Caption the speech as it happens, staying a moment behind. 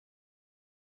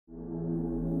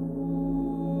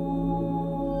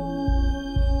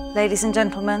Ladies and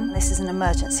gentlemen, this is an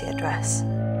emergency address.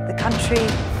 The country,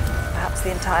 perhaps the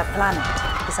entire planet,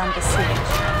 is under siege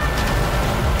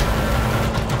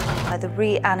by the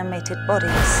reanimated bodies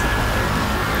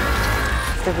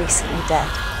of the recently dead.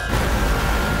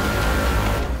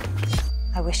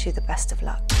 I wish you the best of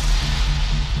luck.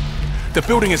 The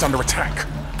building is under attack.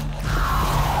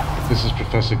 This is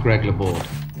Professor Greg Laborde.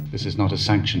 This is not a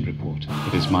sanctioned report.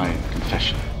 It is my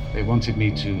confession. They wanted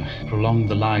me to prolong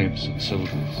the lives of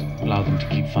soldiers, allow them to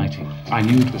keep fighting. I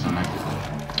knew it was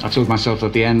inevitable. I told myself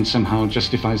that the end somehow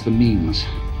justifies the means.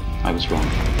 I was wrong.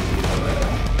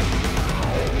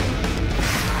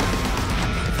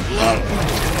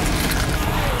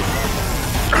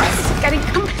 This is getting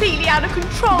completely out of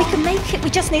control. We can make it, we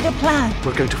just need a plan.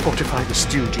 We're going to fortify the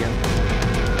studio.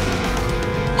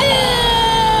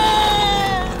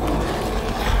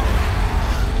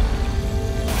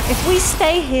 If we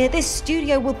stay here, this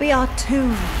studio will be our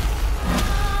tomb.